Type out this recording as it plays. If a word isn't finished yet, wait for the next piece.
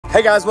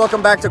Hey guys,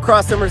 welcome back to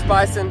Cross Timbers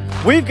Bison.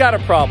 We've got a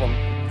problem.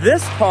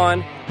 This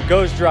pond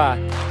goes dry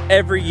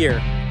every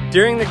year.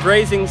 During the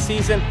grazing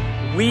season,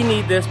 we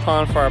need this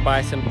pond for our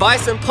bison.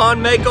 Bison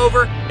pond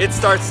makeover, it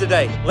starts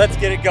today. Let's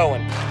get it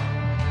going.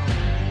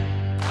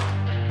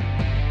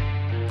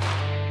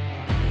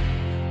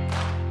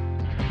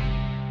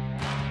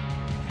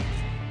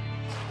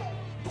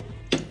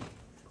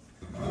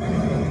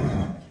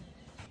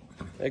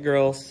 Hey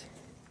girls,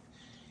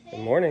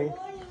 good morning.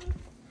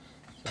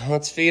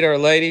 Let's feed our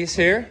ladies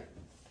here,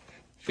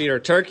 feed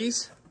our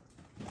turkeys,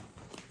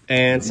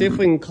 and see if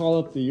we can call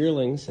up the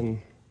yearlings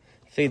and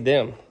feed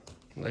them.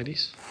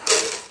 Ladies.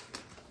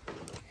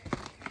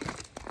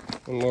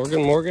 And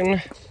Morgan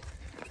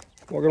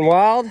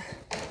Wild.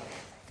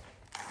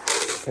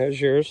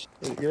 There's yours.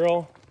 Good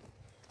girl.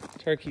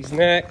 Turkey's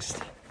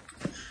next.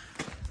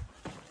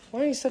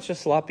 Why are you such a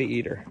sloppy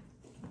eater?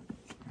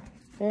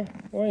 Huh?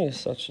 Why are you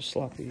such a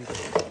sloppy eater?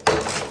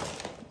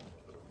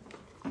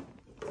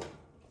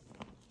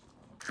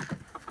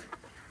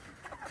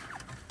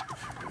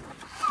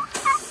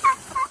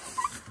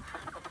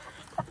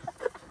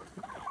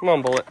 Come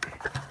on, Bullet.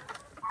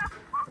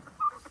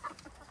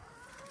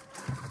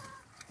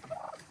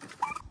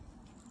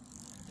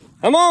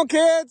 Come on,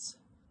 kids!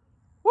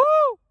 Woo!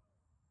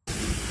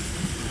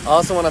 I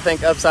also want to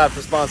thank Upside for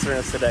sponsoring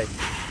us today.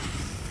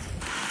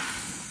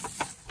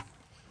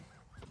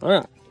 All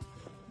right.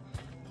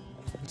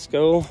 Let's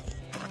go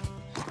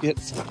get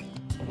some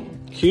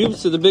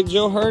cubes to the Big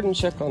Joe herd and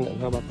check on them.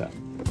 How about that?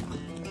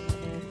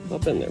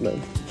 Up in there,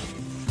 man.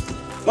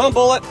 Come on,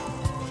 Bullet.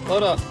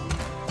 Load up.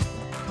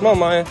 Come on,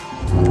 Maya.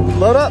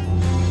 Load up.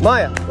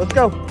 Maya, let's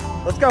go.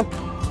 Let's go.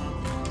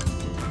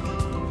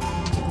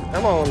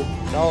 Come on,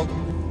 dog.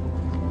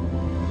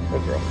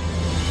 Good girl.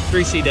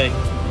 3C day.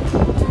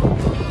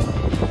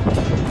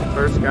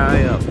 First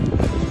guy up.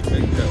 There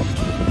you go.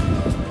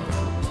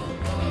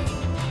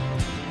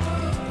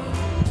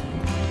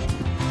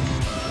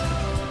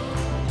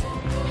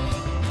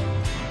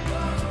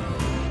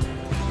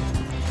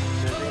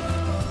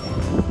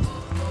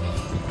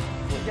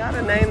 We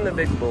gotta name the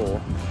big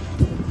bull.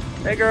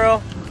 Hey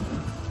girl.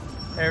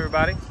 Hey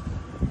everybody.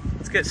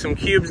 Let's get some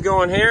cubes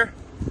going here.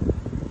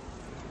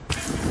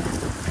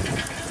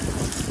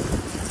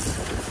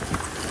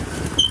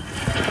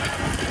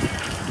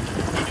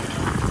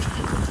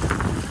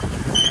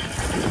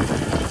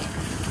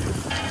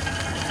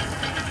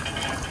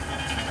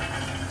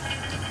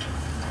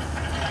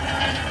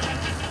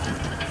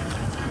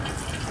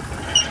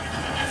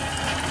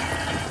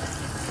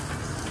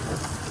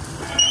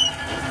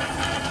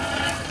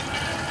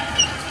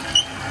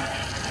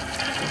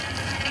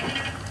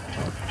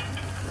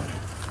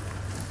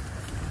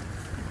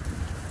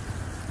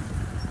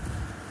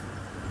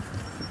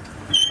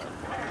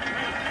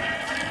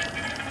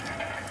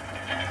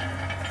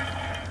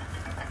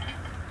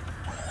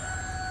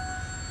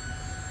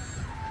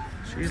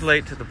 She's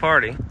late to the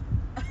party.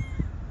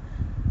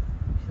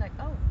 She's like,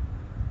 oh.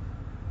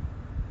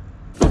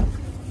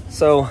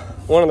 So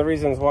one of the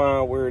reasons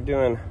why we're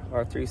doing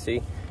our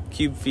 3C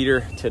cube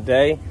feeder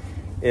today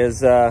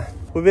is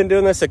we've been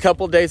doing this a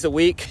couple days a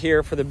week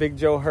here for the Big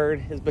Joe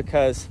herd is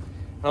because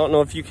I don't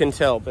know if you can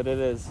tell, but it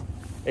is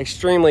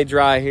extremely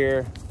dry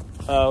here.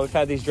 We've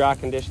had these dry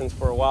conditions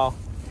for a while.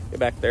 Get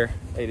back there,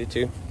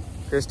 82.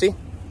 Christy.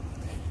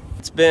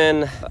 It's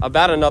been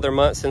about another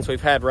month since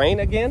we've had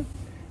rain again.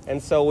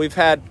 And so we've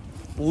had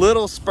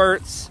little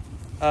spurts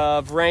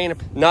of rain,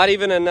 not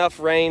even enough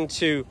rain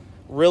to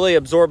really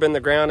absorb in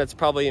the ground. It's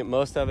probably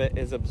most of it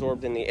is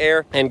absorbed in the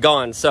air and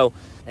gone. So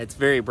it's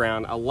very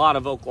brown. A lot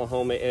of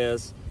Oklahoma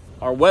is.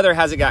 Our weather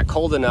hasn't got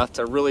cold enough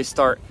to really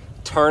start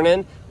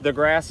turning the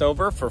grass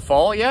over for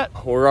fall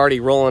yet. We're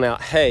already rolling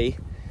out hay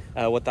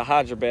with the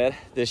hydro bed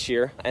this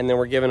year, and then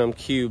we're giving them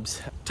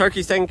cubes.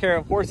 Turkey's taken care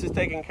of, horses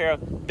taken care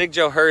of. Big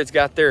Joe herd's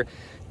got their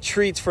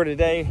treats for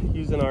today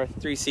using our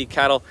 3C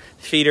cattle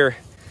feeder.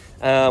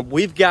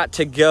 We've got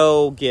to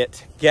go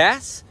get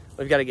gas.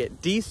 We've got to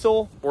get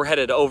diesel. We're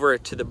headed over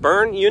to the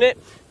burn unit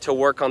to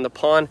work on the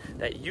pond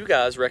that you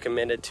guys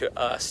recommended to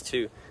us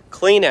to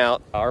clean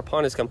out. Our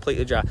pond is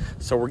completely dry,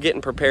 so we're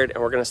getting prepared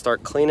and we're going to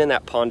start cleaning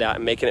that pond out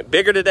and making it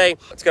bigger today.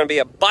 It's going to be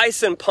a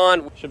bison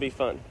pond. Should be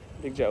fun.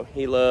 Big Joe,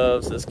 he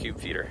loves this cube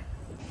feeder.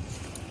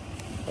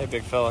 Hey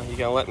big fella, you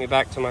gonna let me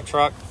back to my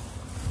truck?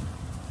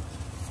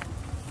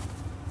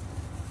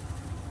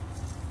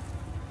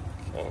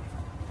 Okay.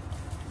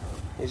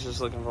 He's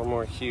just looking for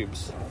more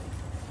cubes.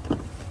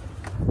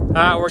 All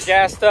right, we're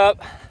gassed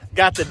up.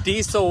 Got the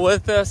diesel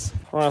with us.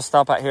 I'm gonna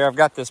stop out here. I've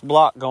got this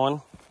block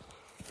going.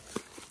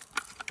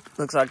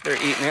 Looks like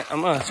they're eating it.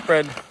 I'm gonna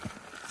spread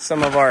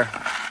some of our,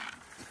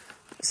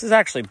 this is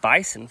actually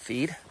bison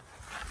feed.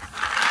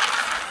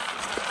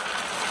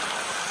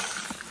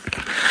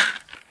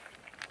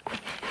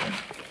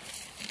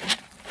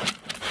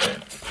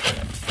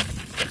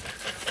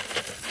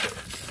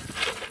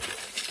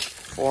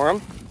 For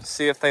them,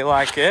 see if they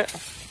like it.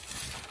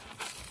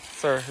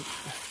 So,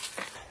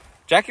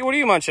 Jackie, what are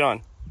you munching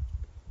on?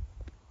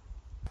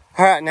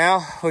 All right,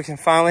 now we can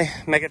finally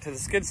make it to the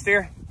skid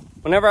steer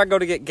Whenever I go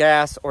to get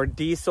gas or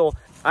diesel,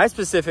 I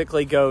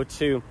specifically go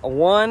to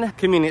one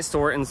convenience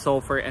store in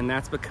Sulphur, and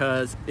that's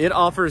because it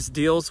offers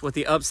deals with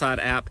the Upside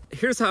app.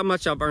 Here's how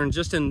much I've earned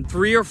just in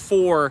 3 or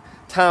 4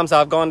 times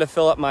I've gone to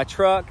fill up my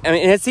truck. I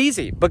mean, it's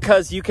easy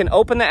because you can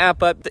open the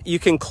app up, you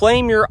can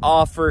claim your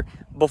offer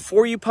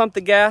before you pump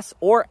the gas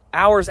or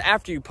hours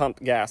after you pump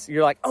the gas.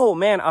 You're like, oh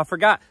man, I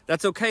forgot.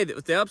 That's okay.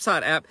 With the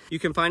Upside app, you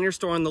can find your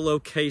store on the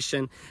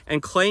location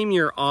and claim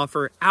your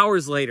offer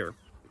hours later.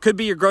 Could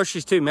be your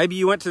groceries too. Maybe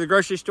you went to the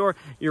grocery store,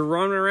 you're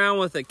running around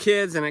with the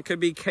kids and it could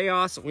be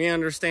chaos. We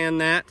understand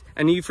that.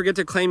 And you forget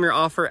to claim your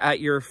offer at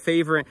your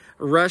favorite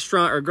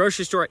restaurant or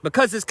grocery store.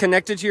 Because it's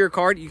connected to your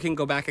card, you can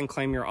go back and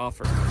claim your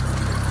offer.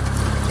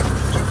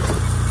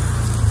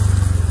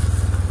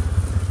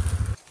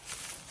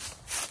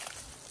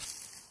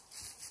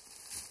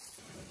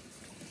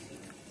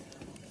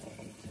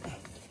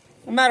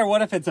 No matter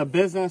what, if it's a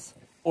business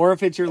or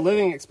if it's your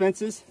living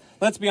expenses,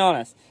 let's be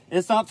honest,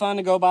 it's not fun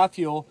to go buy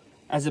fuel.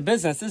 As a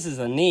business, this is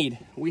a need.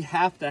 We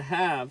have to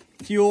have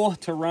fuel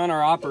to run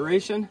our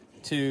operation,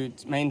 to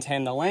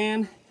maintain the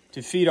land,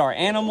 to feed our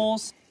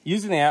animals.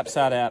 Using the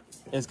Upside app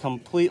is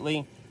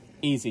completely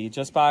easy.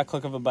 Just by a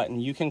click of a button,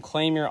 you can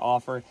claim your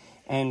offer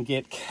and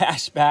get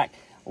cash back.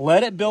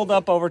 Let it build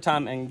up over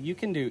time, and you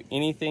can do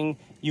anything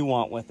you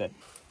want with it.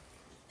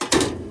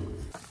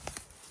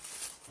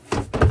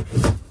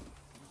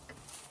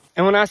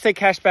 And when I say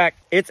cash back,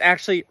 it's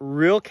actually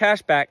real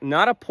cash back,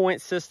 not a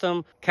point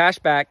system cash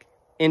back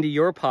into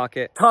your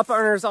pocket. Top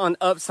earners on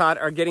Upside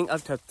are getting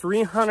up to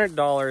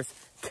 $300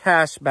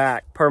 cash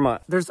back per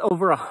month. There's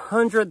over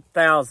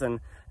 100,000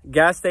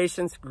 gas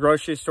stations,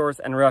 grocery stores,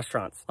 and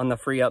restaurants on the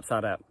free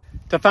Upside app.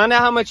 To find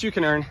out how much you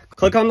can earn,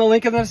 click on the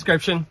link in the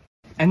description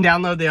and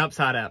download the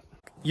Upside app.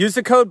 Use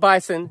the code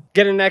Bison,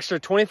 get an extra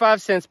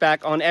 25 cents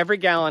back on every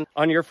gallon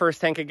on your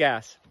first tank of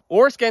gas.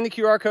 Or scan the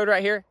QR code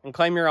right here and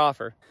claim your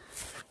offer.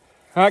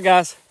 All right,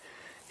 guys,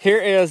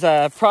 here is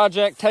a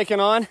project taken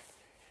on.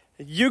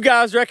 You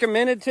guys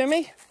recommended to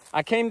me.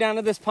 I came down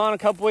to this pond a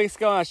couple weeks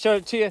ago and I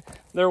showed it to you.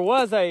 There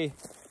was a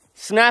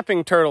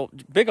snapping turtle,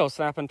 big old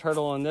snapping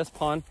turtle in this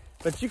pond,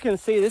 but you can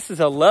see this is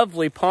a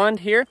lovely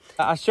pond here.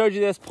 I showed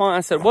you this pond. I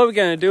said, what are we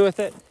gonna do with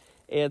it?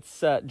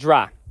 It's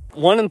dry.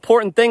 One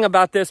important thing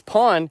about this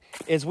pond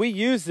is we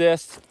use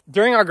this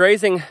during our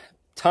grazing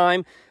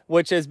time,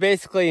 which is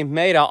basically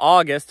May to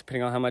August,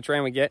 depending on how much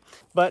rain we get.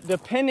 But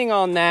depending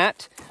on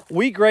that,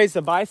 we graze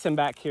the bison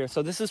back here.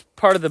 So this is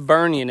part of the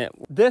burn unit.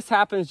 This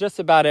happens just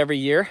about every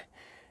year.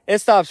 It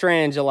stops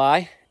raining in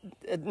July.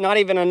 Not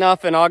even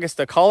enough in August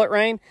to call it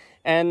rain.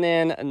 And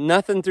then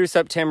nothing through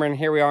September, and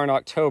here we are in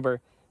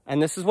October.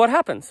 And this is what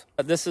happens.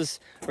 This is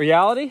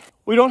reality.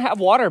 We don't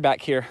have water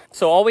back here.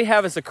 So all we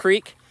have is a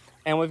creek,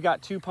 and we've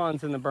got 2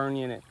 ponds in the burn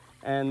unit.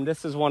 And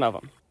this is one of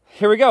them.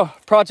 Here we go.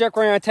 Project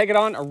we're going to take it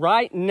on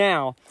right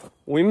now.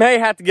 We may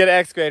have to get an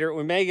excavator.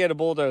 We may get a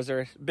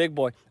bulldozer, big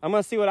boy. I'm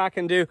going to see what I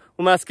can do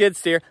with my skid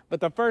steer.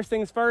 But the first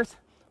things first,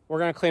 we're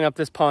going to clean up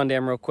this pond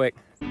dam real quick.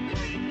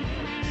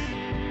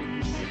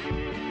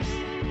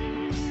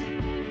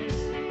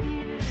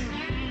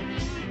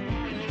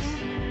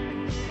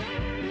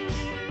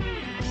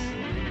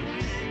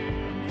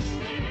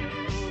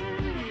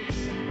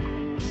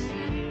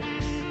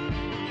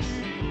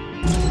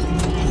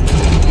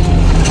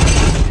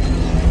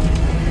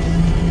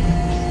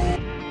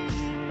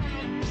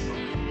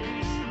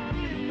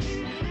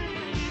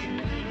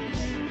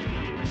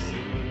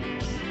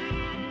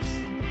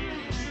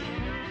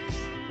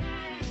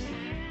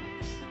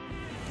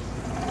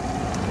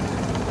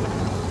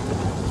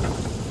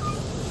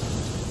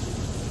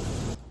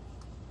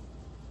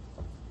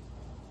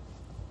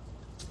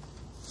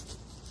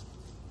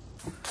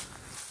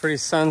 Pretty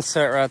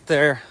sunset right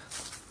there.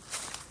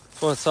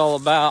 That's what it's all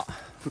about.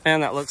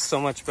 Man, that looks so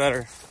much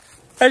better.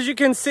 As you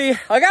can see,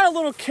 I got a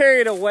little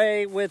carried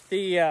away with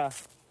the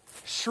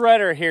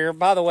shredder here.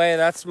 By the way,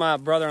 that's my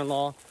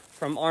brother-in-law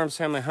from Arms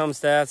Family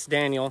Homestead. That's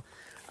Daniel.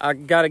 I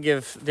gotta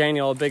give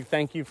Daniel a big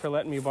thank you for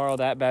letting me borrow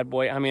that bad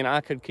boy. I mean,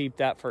 I could keep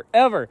that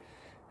forever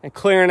and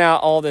clearing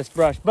out all this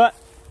brush. But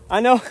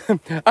I know,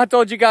 I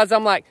told you guys,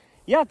 I'm like,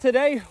 yeah,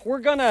 today we're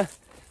gonna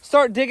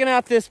start digging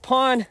out this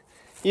pond,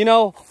 you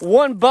know,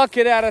 1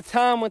 bucket at a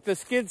time with the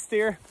skid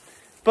steer.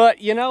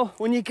 But you know,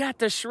 when you got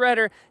the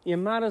shredder, you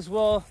might as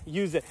well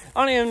use it.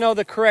 I don't even know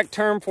the correct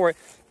term for it.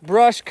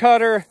 Brush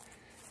cutter,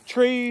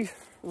 tree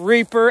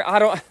reaper. I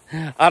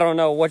don't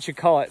know what you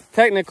call it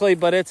technically,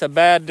 but it's a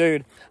bad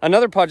dude.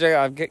 Another project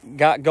I've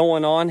got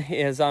going on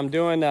is I'm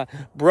doing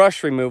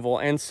brush removal.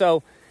 And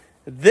so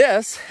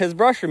this is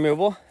brush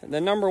removal. The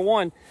number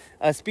 1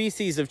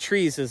 species of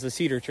trees is the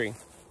cedar tree.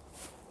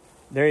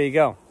 There you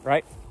go,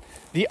 right?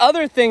 The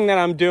other thing that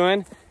I'm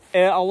doing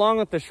along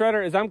with the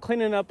shredder is I'm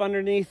cleaning up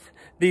underneath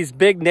these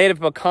big native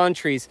pecan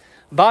trees.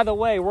 By the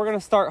way, we're gonna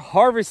start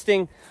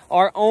harvesting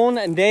our own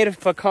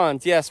native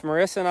pecans. Yes,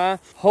 Marissa and I,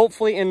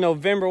 hopefully in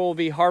November, we'll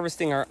be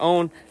harvesting our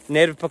own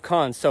native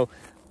pecans. So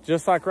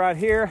just like right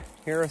here,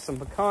 here are some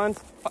pecans.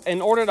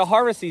 In order to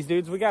harvest these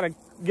dudes, we gotta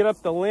get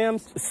up the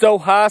limbs so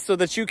high so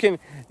that you can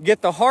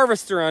get the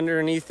harvester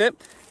underneath it.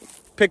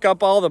 pick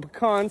up all the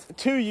pecans.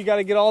 2, you got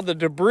to get all the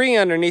debris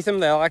underneath them.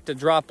 They like to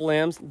drop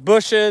limbs,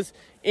 bushes,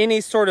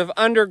 any sort of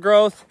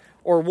undergrowth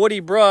or woody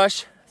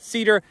brush.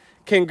 Cedar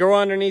can grow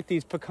underneath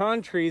these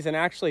pecan trees and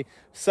actually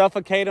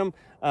suffocate them,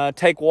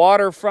 take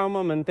water from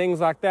them and things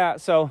like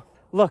that. So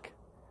look,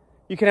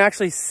 you can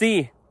actually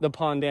see the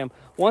pond dam.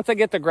 Once I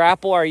get the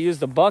grapple, I use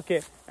the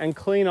bucket and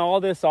clean all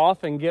this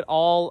off and get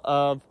all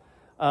of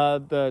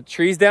the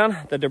trees down,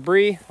 the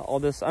debris, all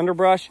this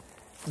underbrush,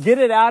 get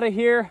it out of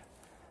here.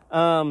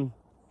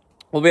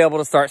 We'll be able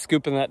to start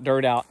scooping that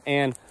dirt out.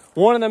 And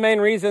one of the main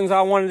reasons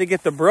I wanted to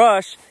get the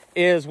brush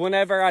is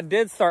whenever I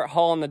did start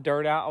hauling the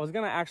dirt out, I was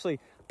going to actually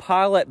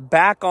pile it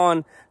back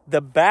on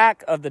the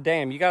back of the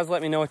dam. You guys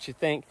let me know what you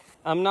think.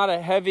 I'm not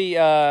a heavy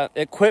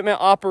equipment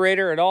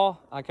operator at all.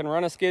 I can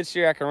run a skid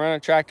steer, I can run a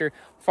tractor,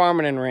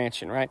 farming and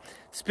ranching, right?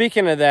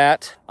 Speaking of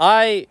that,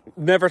 I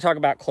never talk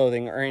about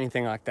clothing or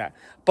anything like that,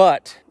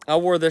 but I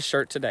wore this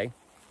shirt today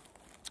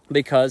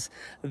because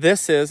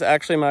this is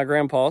actually my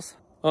grandpa's.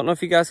 I don't know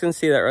if you guys can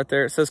see that right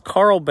there. It says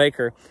Carl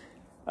Baker.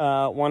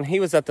 When he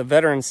was at the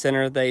Veterans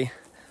Center,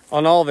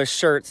 on all of his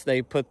shirts,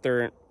 they put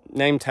their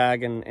name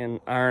tag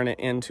and iron it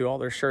into all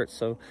their shirts,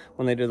 so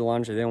when they do the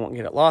laundry they won't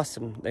get it lost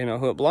and they know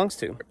who it belongs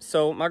to.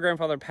 So my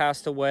grandfather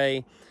passed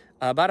away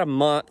about a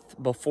month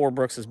before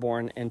Brooks was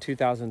born in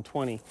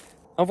 2020.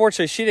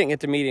 Unfortunately, she didn't get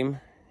to meet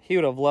him. He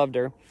would have loved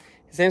her.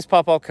 His name's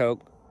Papa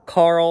Coke,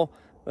 Carl,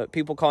 but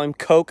people call him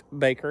Coke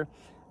Baker.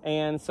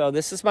 And so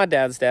this is my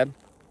dad's dad.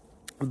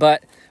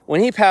 But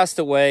when he passed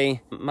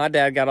away, my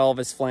dad got all of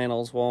his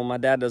flannels. Well, my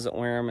dad doesn't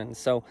wear them, and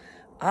so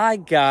I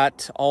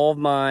got all of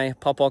my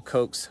Papa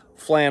Coke's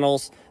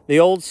flannels, the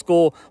old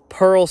school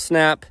pearl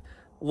snap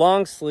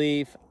long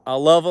sleeve. I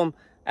love them,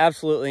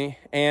 absolutely.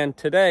 And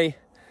today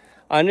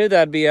I knew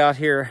that I'd be out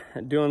here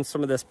doing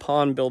some of this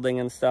pond building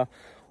and stuff.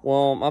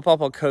 Well, my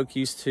Papa Coke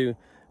used to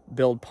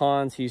build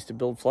ponds. He used to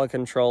build flood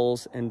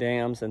controls and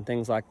dams and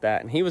things like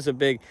that, and he was a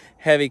big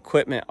heavy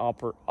equipment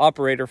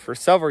operator for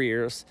several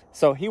years.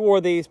 So he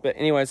wore these, but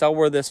anyways, I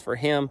wore this for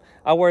him.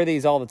 I wear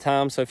these all the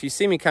time, so if you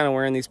see me kind of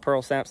wearing these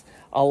pearl snaps,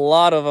 a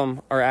lot of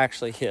them are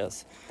actually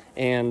his.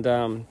 And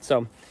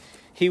so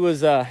he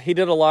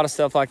did a lot of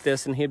stuff like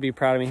this, and he'd be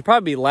proud of me. He'd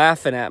probably be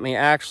laughing at me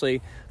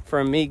actually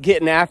from me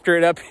getting after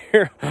it up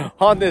here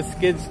on this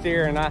skid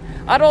steer. And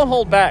I don't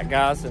hold back,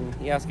 guys, and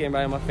you ask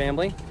anybody in my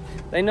family,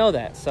 they know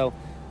that. So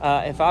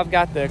if I've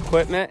got the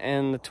equipment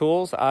and the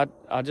tools, I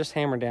just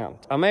hammer down.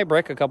 I may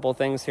break a couple of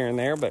things here and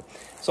there, but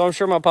so I'm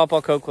sure my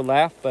Papa Coke would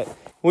laugh, but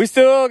we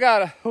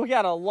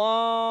got a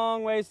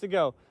long ways to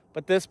go.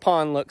 But this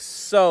pond looks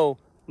so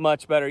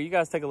much better. You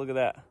guys take a look at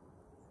that.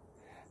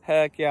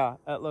 Heck yeah,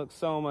 that looks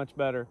so much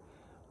better.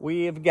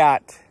 We've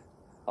got,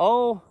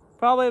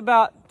 probably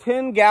about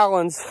 10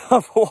 gallons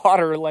of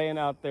water laying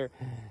out there.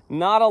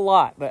 Not a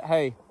lot, but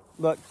hey,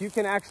 look, you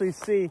can actually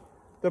see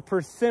the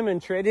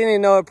persimmon tree. I didn't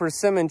even know a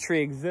persimmon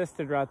tree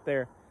existed right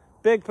there.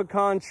 Big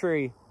pecan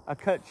tree. I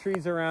cut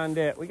trees around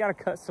it. We got to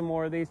cut some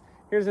more of these.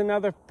 Here's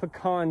another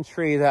pecan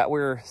tree that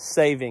we're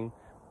saving.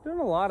 Doing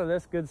a lot of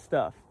this good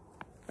stuff,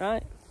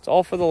 right? It's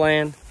all for the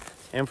land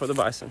and for the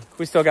bison.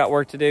 We still got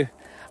work to do.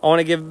 I want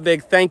to give a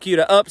big thank you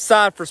to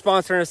Upside for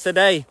sponsoring us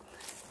today.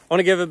 I want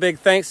to give a big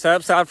thanks to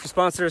Upside for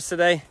sponsoring us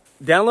today.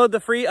 Download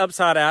the free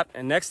Upside app,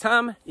 and next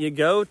time you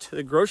go to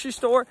the grocery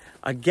store,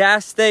 a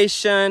gas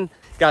station,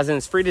 guys, and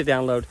it's free to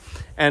download,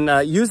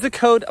 and use the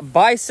code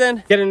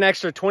BISON, get an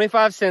extra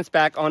 25 cents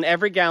back on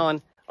every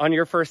gallon on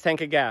your first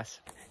tank of gas.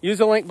 Use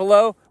the link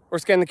below or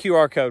scan the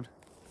QR code.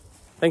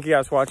 Thank you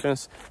guys for watching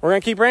us. We're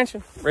going to keep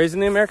ranching,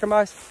 raising the American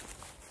bison.